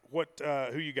 Now,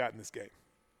 who you got in this game?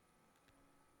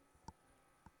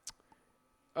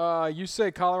 You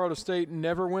say Colorado State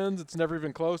never wins. It's never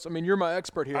even close. I mean, you're my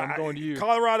expert here. I'm going to you.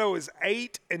 Colorado is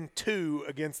 8-2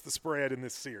 against the spread in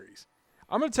this series.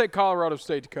 I'm going to take Colorado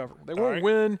State to cover. They won't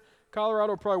win.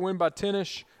 Colorado will probably win by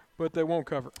 10-ish, but they won't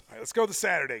cover. All right, let's go to the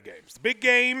Saturday games. The big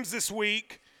games this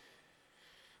week.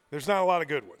 There's not a lot of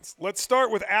good ones. Let's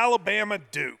start with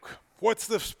Alabama-Duke. What's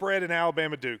the spread in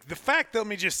Alabama-Duke? The fact, let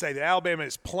me just say, that Alabama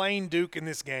is playing Duke in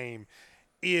this game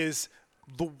is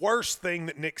the worst thing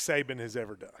that Nick Saban has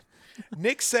ever done.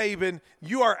 Nick Saban,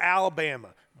 you are Alabama.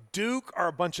 Duke are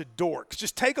a bunch of dorks.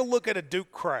 Just take a look at a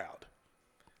Duke crowd.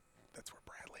 That's where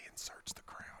Bradley inserts the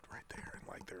crowd right there. And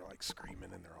like they're like screaming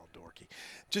and they're all dorky.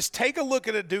 Just take a look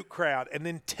at a Duke crowd and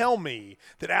then tell me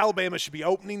that Alabama should be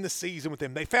opening the season with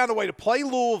them. They found a way to play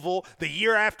Louisville the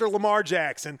year after Lamar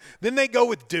Jackson. Then they go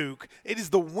with Duke. It is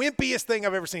the wimpiest thing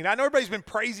I've ever seen. I know everybody's been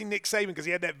praising Nick Saban because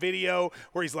he had that video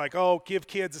where he's like, oh, give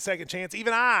kids a second chance.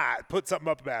 Even I put something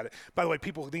up about it. By the way,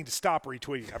 people need to stop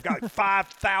retweeting. I've got like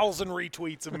 5,000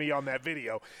 retweets of me on that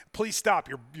video. Please stop.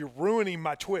 You're ruining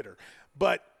my Twitter.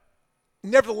 But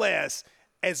nevertheless,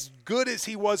 as good as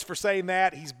he was for saying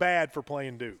that, he's bad for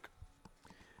playing Duke.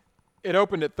 It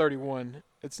opened at 31.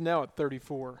 It's now at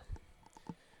 34.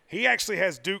 He actually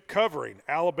has Duke covering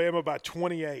Alabama by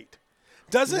 28.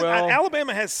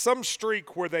 Alabama has some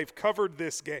streak where they've covered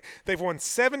this game. They've won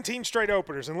 17 straight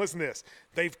openers. And listen to this.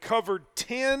 They've covered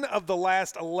 10 of the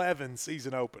last 11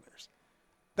 season openers.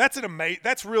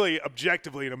 That's really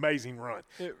objectively an amazing run.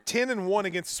 10-1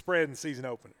 against the spread in season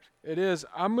openers. It is.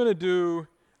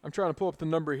 I'm trying to pull up the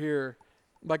number here,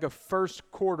 like a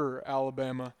first quarter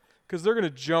Alabama, because they're going to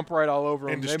jump right all over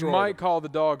them. They might call the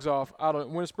dogs off.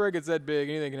 When a spread gets that big,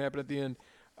 anything can happen at the end.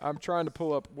 I'm trying to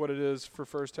pull up what it is for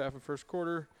first half and first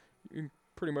quarter. You can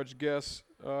pretty much guess.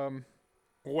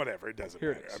 Whatever, it doesn't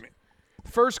matter. I mean,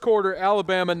 first quarter,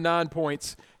 Alabama, 9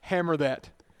 points. Hammer that.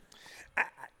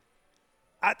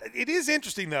 It is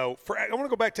interesting, though. I want to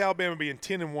go back to Alabama being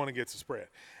 10-1 against the spread.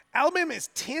 Alabama is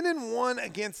 10-1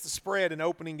 against the spread in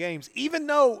opening games, even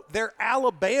though they're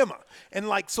Alabama. And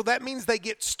so that means they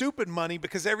get stupid money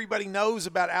because everybody knows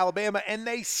about Alabama and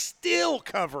they still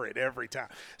cover it every time.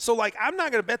 So I'm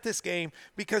not going to bet this game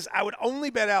because I would only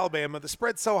bet Alabama. The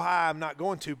spread's so high I'm not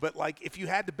going to. But if you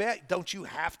had to bet, don't you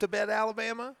have to bet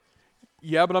Alabama?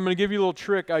 Yeah, but I'm going to give you a little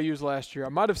trick I used last year. I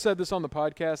might have said this on the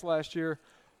podcast last year,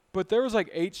 but there was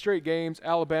 8 straight games.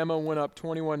 Alabama went up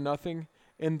 21-0.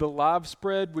 And the live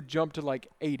spread would jump to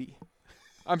 80.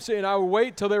 I'm saying I would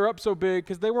wait till they were up so big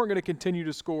because they weren't going to continue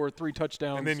to score 3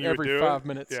 touchdowns every 5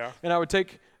 minutes. Yeah. And I would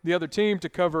take the other team to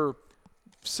cover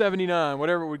 79,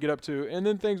 whatever it would get up to. And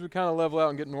then things would kind of level out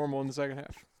and get normal in the second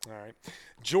half. All right.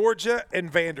 Georgia and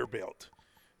Vanderbilt.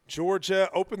 Georgia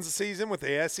opens the season with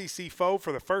the SEC foe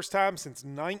for the first time since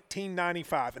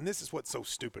 1995. And this is what's so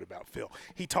stupid about Phil.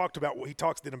 He talks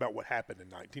then about what happened in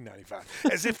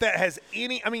 1995. As if that has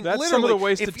any – I mean, that's literally, some of the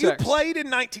wasted if you text. played in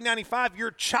 1995,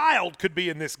 your child could be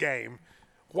in this game.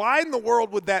 Why in the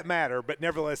world would that matter? But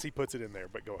nevertheless, he puts it in there.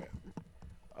 But go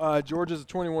ahead. Georgia's a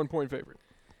 21-point favorite.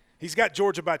 He's got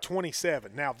Georgia by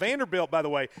 27. Now, Vanderbilt, by the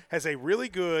way, has a really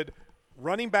good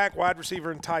running back, wide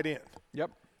receiver, and tight end.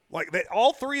 Yep.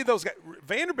 All three of those guys,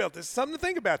 Vanderbilt, this is something to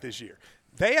think about this year.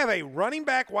 They have a running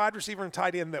back, wide receiver, and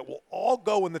tight end that will all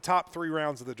go in the top 3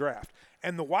 rounds of the draft.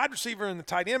 And the wide receiver and the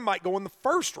tight end might go in the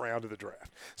first round of the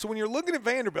draft. So when you're looking at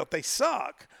Vanderbilt, they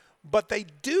suck, but they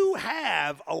do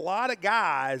have a lot of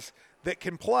guys that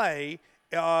can play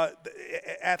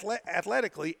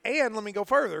athletically. And let me go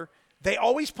further, they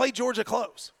always play Georgia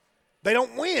close. They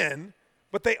don't win,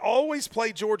 but they always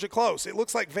play Georgia close. It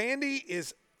looks like Vandy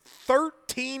is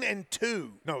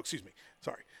 13-2. No, excuse me.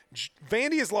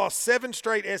 Vandy has lost 7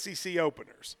 straight SEC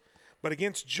openers, but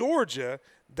against Georgia,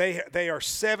 they are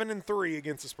 7-3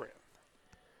 against the spread.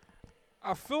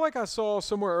 I feel like I saw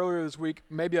somewhere earlier this week,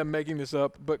 maybe I'm making this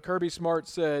up, but Kirby Smart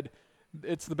said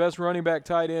it's the best running back,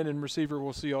 tight end, and receiver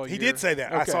we'll see all year. He did say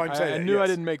that. I saw him say that. I knew I yes.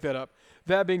 didn't make that up.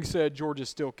 That being said, Georgia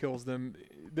still kills them.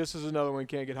 This is another one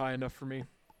can't get high enough for me.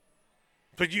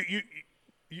 But you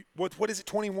what is it,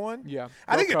 21? Yeah.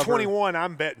 I think they'll at cover. 21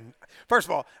 I'm betting. First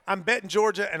of all, I'm betting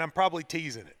Georgia, and I'm probably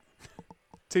teasing it.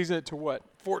 Teasing it to what?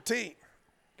 14.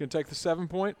 Gonna take the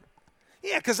 7-point?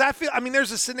 Yeah, because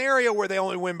there's a scenario where they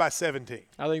only win by 17.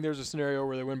 I think there's a scenario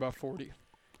where they win by 40.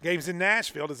 Games in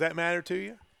Nashville, does that matter to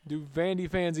you? Do Vandy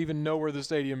fans even know where the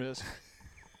stadium is?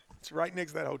 It's right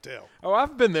next to that hotel. Oh,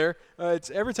 I've been there. It's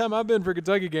every time I've been for a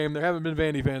Kentucky game, there haven't been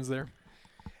Vandy fans there.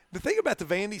 The thing about the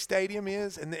Vandy Stadium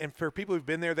is, and for people who've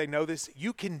been there, they know this,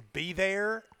 you can be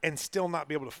there and still not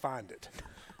be able to find it.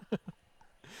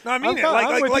 No, I mean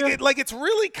it's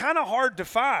really kind of hard to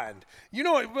find. You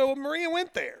know, well, Maria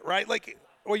went there, right?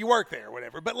 You work there or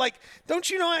whatever. But, don't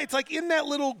you know, it's in that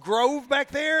little grove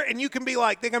back there, and you can be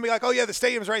they're going to be oh, yeah, the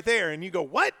stadium's right there. And you go,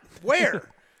 what? Where?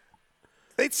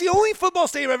 It's the only football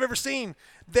stadium I've ever seen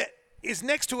that is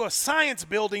next to a science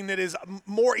building that is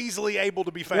more easily able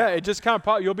to be found. Yeah, it just kind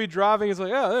of you'll be driving, it's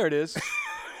there it is.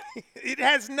 It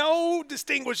has no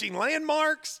distinguishing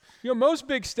landmarks. Most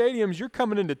big stadiums, you're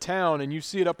coming into town and you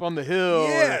see it up on the hill.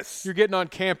 Yes. You're getting on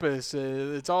campus.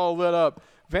 It's all lit up.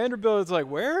 Vanderbilt is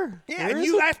where? Yeah, Where and is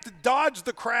you it? have to dodge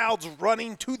the crowds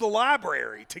running to the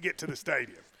library to get to the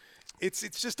stadium. It's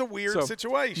just a weird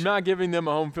situation. Not giving them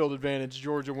a home field advantage.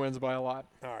 Georgia wins by a lot.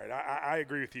 All right, I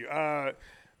agree with you.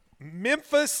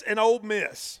 Memphis and Ole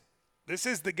Miss. This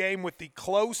is the game with the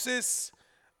closest.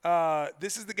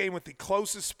 This is the game with the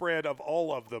closest spread of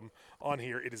all of them on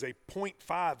here. It is a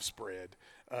 0.5 spread.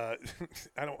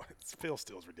 Phil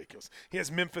still is ridiculous. He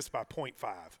has Memphis by 0.5.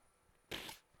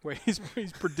 Wait, he's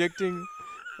predicting.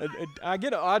 I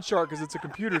get an odd chart because it's a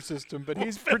computer system, but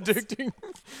he's predicting.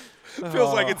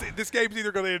 Feels like this game's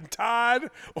either going to end tied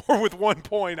or with 1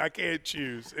 point. I can't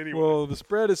choose. Anyway. Well, the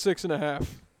spread is 6.5.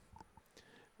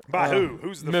 By who?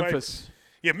 Who's the Memphis? favorite?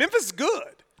 Yeah, Memphis is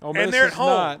good. Ole Miss and they're at is home.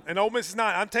 not. And Ole Miss is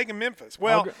not. I'm taking Memphis.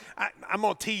 Well, I'm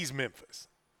going to tease Memphis.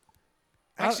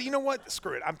 Actually, you know what?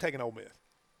 Screw it. I'm taking Ole Miss.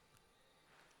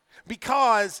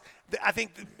 Because I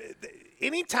think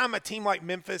anytime a team like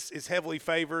Memphis is heavily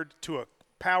favored to a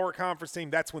power conference team,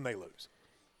 that's when they lose.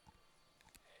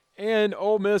 And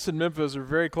Ole Miss and Memphis are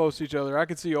very close to each other. I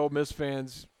could see Ole Miss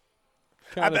fans.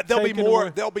 I bet there'll be more.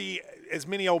 There'll be as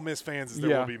many Ole Miss fans as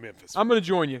there will be Memphis. I'm going to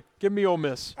join you. Give me Ole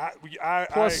Miss.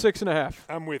 Plus 6.5.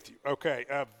 I'm with you. Okay.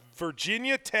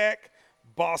 Virginia Tech,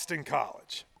 Boston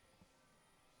College.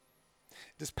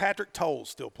 Does Patrick Towles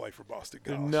still play for Boston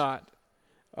College? Do not.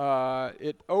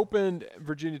 It opened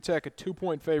Virginia Tech a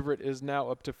 2-point favorite, is now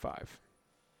up to 5.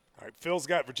 All right. Phil's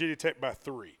got Virginia Tech by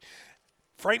 3.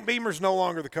 Frank Beamer's no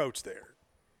longer the coach there.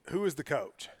 Who is the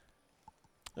coach?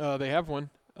 They have one.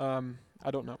 I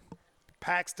don't know.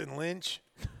 Paxton Lynch.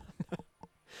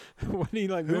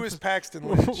 Who is Paxton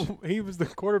Lynch? He was the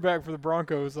quarterback for the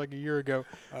Broncos a year ago.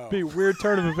 Oh. Be a weird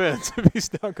turn of events if he's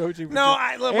now coaching. He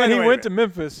went to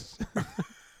Memphis.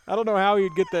 I don't know how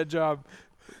he'd get that job.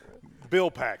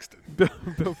 Bill Paxton.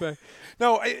 Bill Paxton.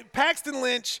 No, Paxton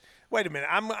Lynch. Wait a minute.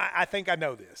 I think I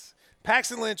know this.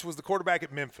 Paxton Lynch was the quarterback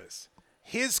at Memphis.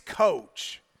 His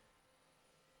coach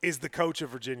is the coach of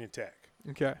Virginia Tech.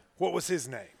 Okay. What was his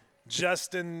name?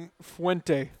 Justin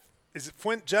Fuente. Is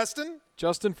it Justin?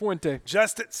 Justin Fuente.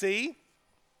 See?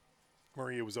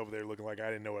 Maria was over there looking like I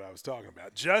didn't know what I was talking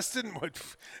about.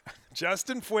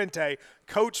 Justin Fuente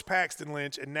coached Paxton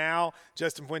Lynch, and now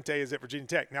Justin Fuente is at Virginia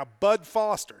Tech. Now, Bud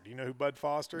Foster. Do you know who Bud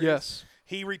Foster is? Yes.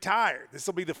 He retired. This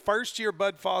will be the first year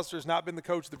Bud Foster has not been the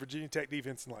coach of the Virginia Tech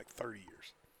defense in 30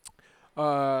 years.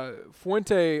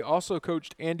 Fuente also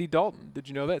coached Andy Dalton. Did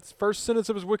you know that? First sentence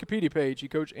of his Wikipedia page. He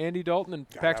coached Andy Dalton and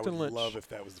Paxton Lynch. I would love if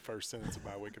that was the first sentence of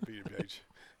my Wikipedia page.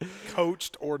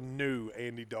 Coached or knew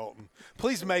Andy Dalton.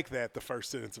 Please make that the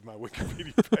first sentence of my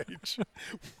Wikipedia page.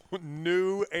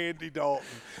 Knew Andy Dalton.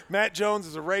 Matt Jones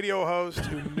is a radio host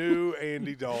who knew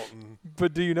Andy Dalton.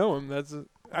 But do you know him?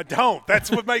 I don't.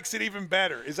 That's what makes it even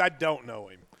better, is I don't know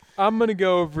him. I'm going to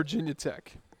go Virginia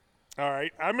Tech. All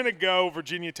right. I'm going to go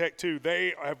Virginia Tech, too.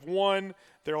 They have won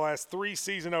their last 3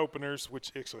 season openers,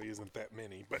 which actually isn't that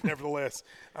many. But nevertheless,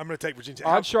 I'm going to take Virginia Tech.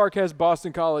 Oddshark has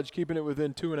Boston College, keeping it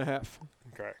within 2.5.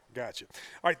 Okay. Gotcha.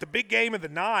 All right. The big game of the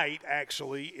night,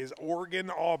 actually, is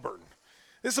Oregon-Auburn.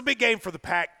 This is a big game for the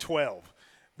Pac-12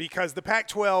 because the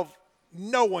Pac-12,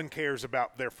 no one cares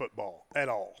about their football at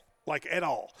all. At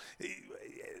all.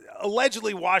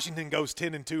 allegedly Washington goes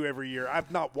 10-2 every year.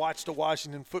 I've not watched a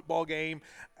Washington football game.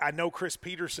 I know Chris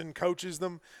Peterson coaches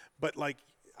them, but like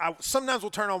I sometimes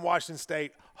will turn on Washington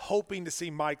State hoping to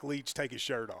see Mike Leach take his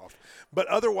shirt off. But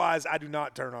otherwise, I do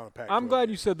not turn on a Pac-12. I'm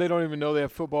glad you said they don't even know they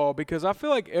have football, because I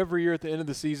feel like every year at the end of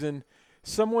the season,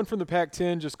 someone from the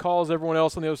Pac-10 just calls everyone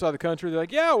else on the other side of the country. They're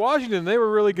like, yeah, Washington, they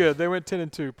were really good. They went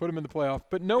 10-2, put them in the playoff.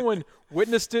 But no one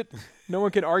witnessed it. No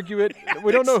one can argue it.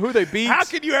 We don't know who they beat. How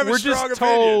can you have a strong opinion? We're just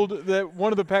told that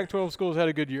one of the Pac-12 schools had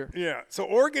a good year. Yeah, so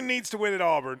Oregon needs to win at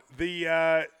Auburn.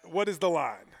 What is the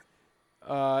line?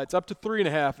 It's up to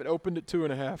 3.5. It opened at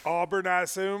 2.5. Auburn, I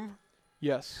assume?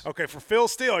 Yes. Okay, for Phil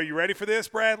Steele, are you ready for this,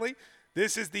 Bradley?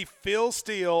 This is the Phil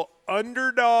Steele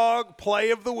underdog play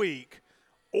of the week.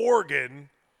 Oregon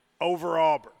over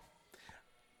Auburn.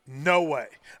 No way.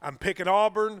 I'm picking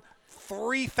Auburn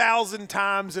 3,000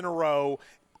 times in a row.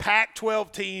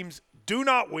 Pac-12 teams do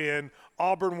not win.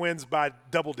 Auburn wins by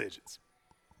double digits.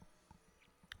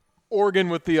 Oregon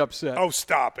with the upset. Oh,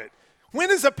 stop it. When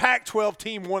has a Pac-12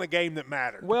 team won a game that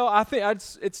mattered? Well, I think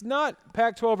it's not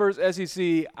Pac-12 versus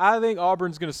SEC. I think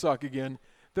Auburn's going to suck again.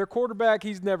 Their quarterback,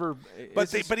 he's never – But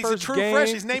he's a true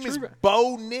freshman. His name is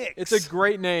Bo Nix. It's a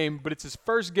great name, but it's his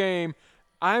first game.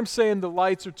 I'm saying the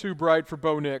lights are too bright for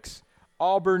Bo Nix.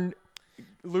 Auburn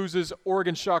loses.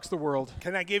 Oregon shocks the world.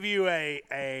 Can I give you a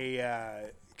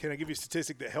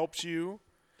statistic that helps you?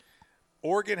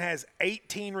 Oregon has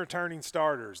 18 returning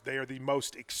starters. They are the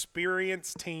most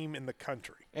experienced team in the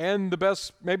country. And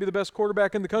maybe the best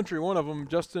quarterback in the country, one of them,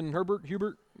 Justin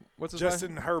Hubert. What's his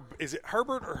name? Is it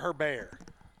Herbert or Herbert?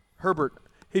 Herbert.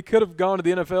 He could have gone to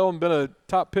the NFL and been a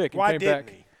top pick and Why came didn't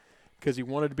back. he? Because he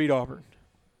wanted to beat Auburn.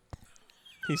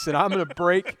 He said, I'm going to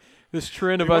break this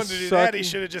trend of If he us wanted to do sucking. that, he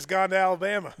should have just gone to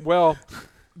Alabama. Well,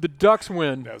 the Ducks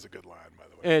win. That was a good line, by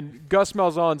the way. And Gus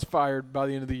Malzahn's fired by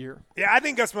the end of the year. Yeah, I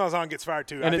think Gus Malzahn gets fired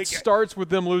too. And it starts with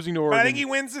them losing to Oregon. But I think he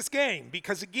wins this game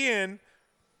because, again,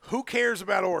 who cares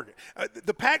about Oregon?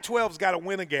 The Pac-12's got to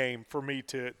win a game for me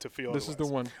to feel This is the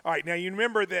one. All right, now you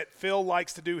remember that Phil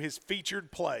likes to do his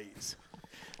featured plays.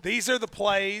 These are the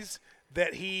plays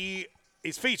that he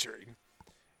is featuring.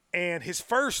 And his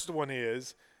first one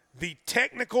is the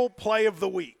technical play of the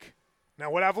week. Now,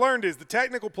 what I've learned is the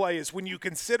technical play is when you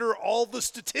consider all the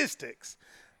statistics,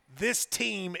 this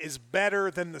team is better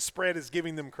than the spread is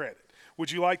giving them credit. Would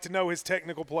you like to know his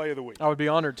technical play of the week? I would be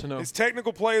honored to know. His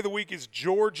technical play of the week is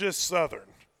Georgia Southern,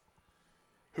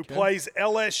 who plays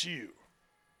LSU.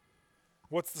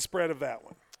 What's the spread of that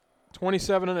one?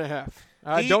 27.5.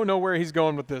 I don't know where he's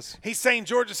going with this. He's saying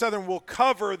Georgia Southern will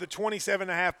cover the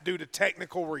 27.5 due to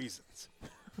technical reasons.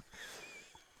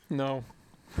 No.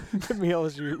 Give me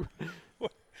LSU.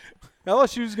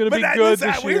 LSU's going to be good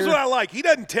this year. Here's what I like. He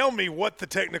doesn't tell me what the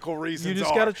technical reasons are. You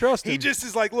just got to trust him. He just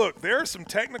is like, look, there are some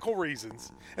technical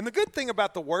reasons. And the good thing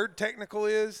about the word technical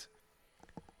is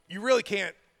you really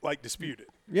can't, dispute it.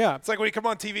 Yeah. It's like when you come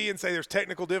on TV and say there's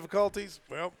technical difficulties.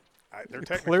 Well, they're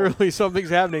technical. Clearly something's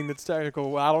happening that's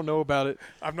technical. I don't know about it.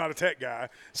 I'm not a tech guy.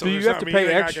 So do you have to pay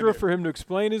extra for him to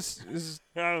explain his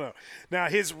I don't know. Now,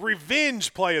 his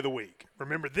revenge play of the week.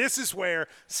 Remember, this is where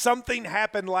something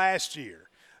happened last year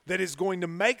that is going to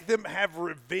make them have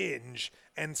revenge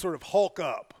and sort of hulk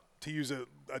up, to use a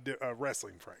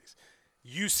wrestling phrase.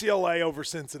 UCLA over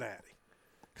Cincinnati.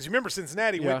 Because you remember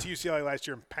Cincinnati went to UCLA last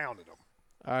year and pounded them.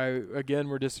 Again,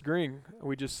 we're disagreeing.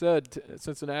 We just said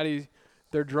Cincinnati,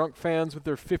 their drunk fans with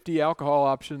their 50 alcohol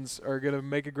options are going to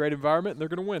make a great environment, and they're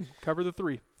going to win. Cover the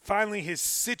 3. Finally, his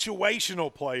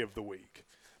situational play of the week,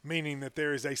 meaning that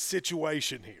there is a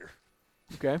situation here.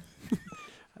 Okay.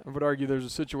 I would argue there's a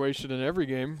situation in every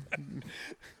game.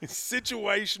 His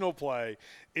situational play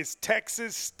is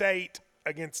Texas State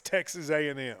against Texas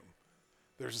A&M.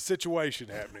 There's a situation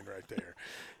happening right there.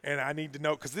 And I need to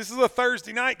know, because this is a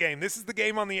Thursday night game. This is the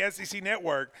game on the SEC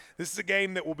Network. This is a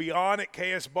game that will be on at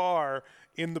KS Bar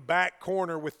in the back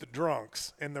corner with the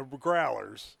drunks and the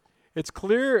growlers. It's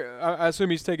clear. I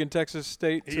assume he's taking Texas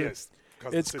State. He is.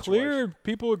 It's clear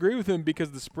people agree with him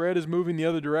because the spread is moving the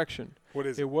other direction. What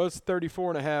is it? It was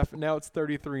 34.5, and now it's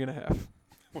 33.5.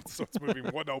 So it's moving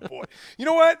one. Oh, boy. You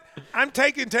know what? I'm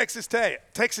taking Texas State.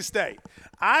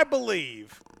 I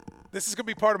believe this is going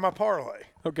to be part of my parlay.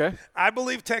 Okay. I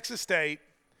believe Texas State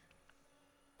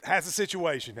has a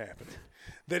situation happening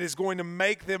that is going to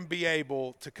make them be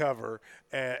able to cover,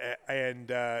 and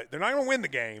they're not going to win the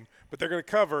game, but they're going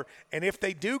to cover. And if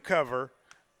they do cover,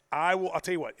 I'll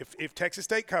tell you what, if Texas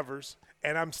State covers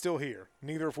and I'm still here,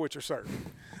 neither of which are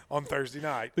certain, on Thursday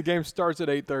night. The game starts at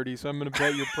 8:30, so I'm going to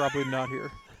bet you're probably not here.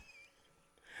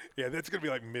 Yeah, that's going to be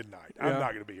like midnight. Yeah. I'm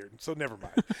not going to be here, so never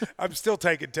mind. I'm still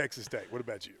taking Texas State. What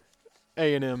about you?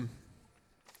 A&M.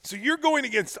 So you're going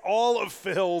against all of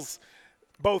Phil's,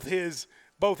 both his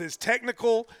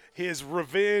technical, his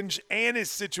revenge, and his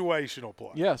situational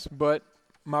play. Yes, but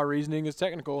my reasoning is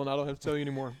technical, and I don't have to tell you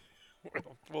anymore.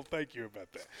 Well, thank you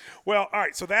about that. Well, all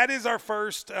right, so that is our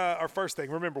first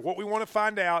thing. Remember, what we want to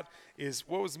find out is,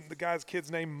 what was the guy's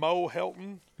kid's name? Mo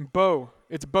Helton? Bo.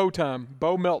 It's Bo time.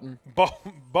 Bo Melton.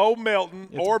 Bo Melton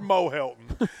or Mo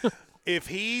Helton. If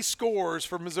he scores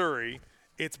for Missouri,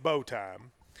 it's Bo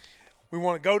time. We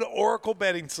want to go to Oracle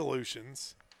Betting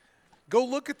Solutions, go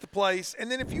look at the place,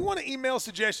 and then if you want to email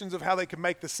suggestions of how they can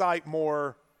make the site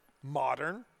more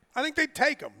modern, I think they'd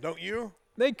take them, don't you?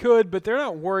 They could, but they're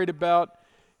not worried about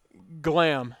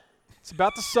glam. It's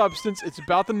about the substance. It's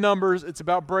about the numbers. It's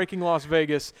about breaking Las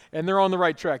Vegas, and they're on the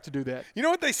right track to do that. You know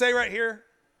what they say right here?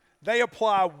 They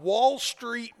apply Wall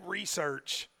Street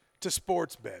research to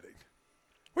sports betting.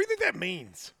 What do you think that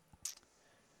means?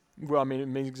 Well, I mean, it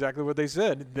means exactly what they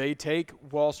said. They take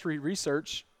Wall Street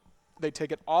research. They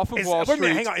take it off of Wall Street. Wait a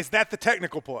minute, hang on. Is that the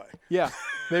technical play? Yeah.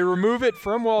 They remove it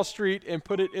from Wall Street and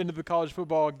put it into the college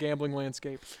football gambling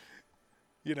landscape.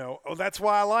 You know, that's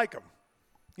why I like them.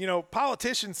 You know,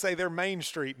 politicians say they're Main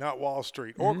Street, not Wall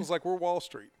Street. Oracle's like, we're Wall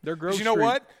Street. They're Grove Street. You know Street.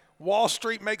 what? Wall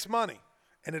Street makes money.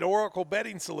 And at Oracle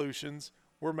Betting Solutions,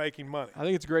 we're making money. I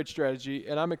think it's a great strategy,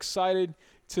 and I'm excited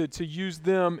to use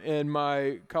them in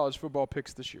my college football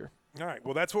picks this year. All right,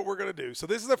 well, that's what we're going to do. So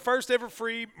this is the first ever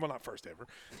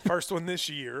first one this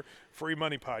year, free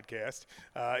money podcast.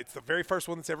 It's the very first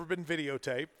one that's ever been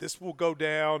videotaped. This will go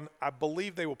down. I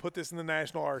believe they will put this in the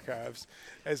National Archives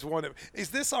as one of –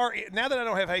 is this our – now that I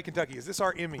don't have Hey Kentucky, is this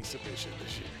our Emmy submission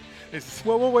this year?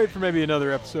 Well, we'll wait for maybe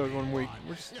another episode 1 week.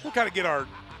 We'll kind of get our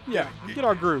 – get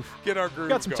our groove. Get our groove.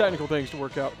 Got some going. technical things to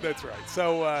work out. That's right.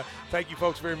 So thank you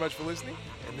folks very much for listening,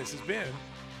 and this has been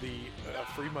the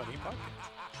Free Money Podcast.